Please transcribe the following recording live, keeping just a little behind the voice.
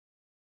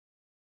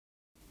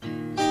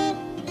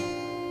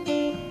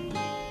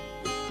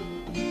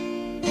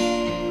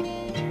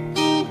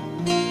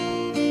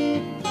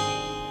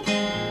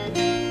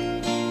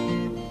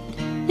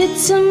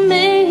It's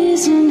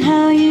amazing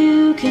how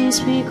you can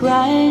speak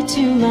right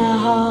to my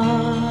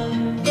heart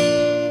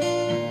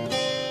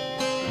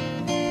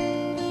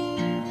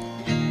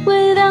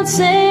without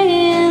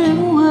saying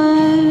a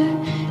word.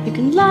 You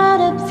can light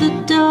up the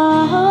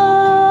dark.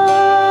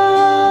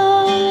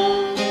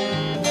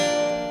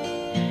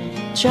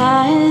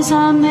 Try as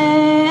I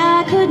may,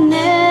 I could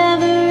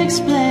never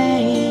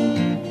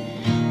explain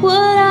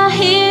what I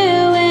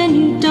hear when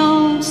you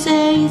don't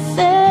say a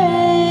thing.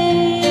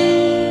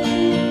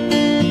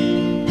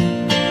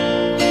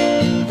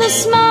 The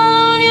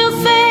smile on your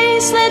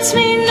face lets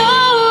me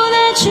know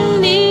that you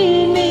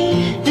need me.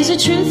 There's a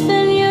truth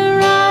in your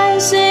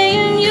eyes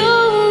saying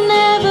you'll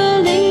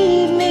never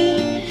leave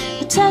me.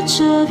 The touch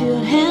of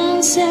your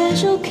hand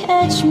says you'll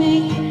catch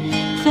me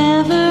if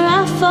ever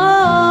I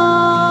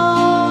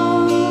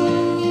fall.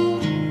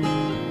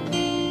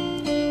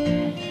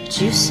 But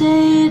you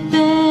say it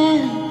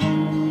better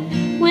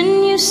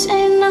when you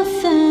say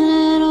nothing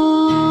at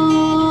all.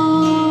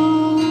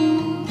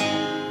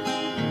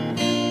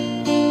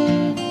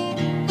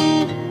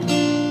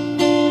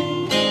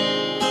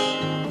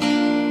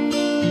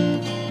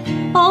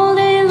 All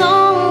day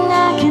long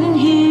I can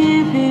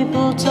hear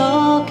people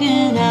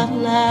talking out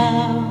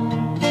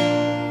loud,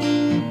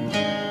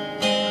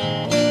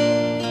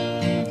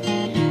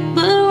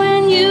 but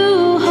when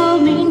you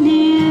hold me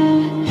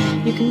near,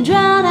 you can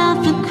drown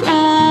out the crowd.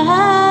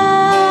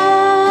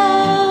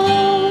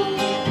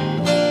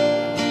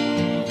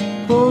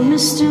 Old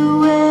Mr.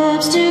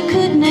 Webster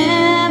could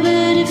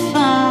never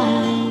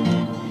define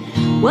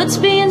what's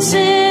being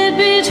said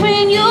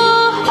between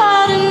your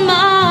heart and mine.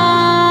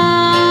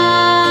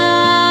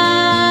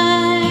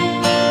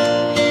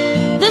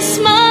 The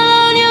smile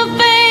on your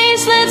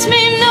face lets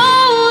me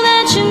know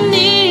that you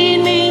need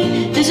me.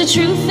 There's a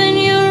truth in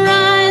your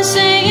eyes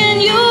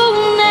saying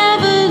you'll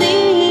never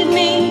leave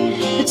me.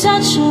 The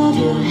touch of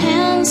your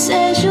hand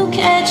says you'll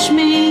catch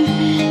me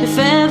if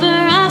ever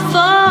I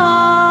fall.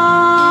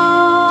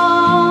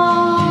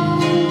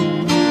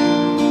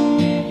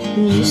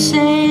 And you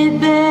say it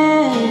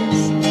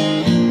best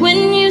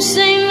when you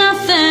say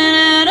nothing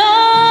at all.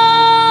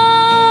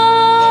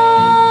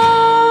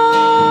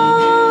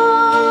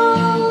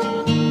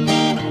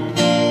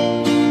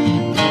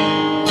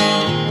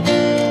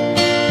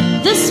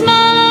 The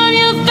smile on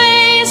your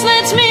face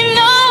lets me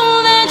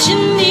know that you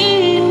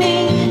need me.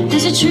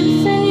 There's a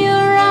truth in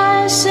your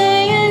eyes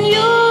saying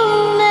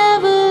you'll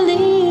never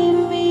leave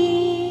me.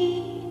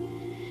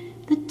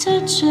 The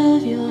touch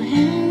of your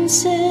hand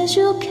says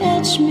you'll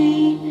catch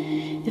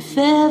me if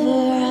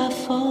ever I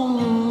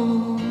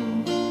fall.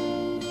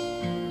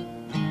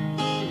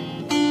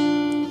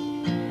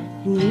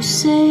 And you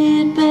say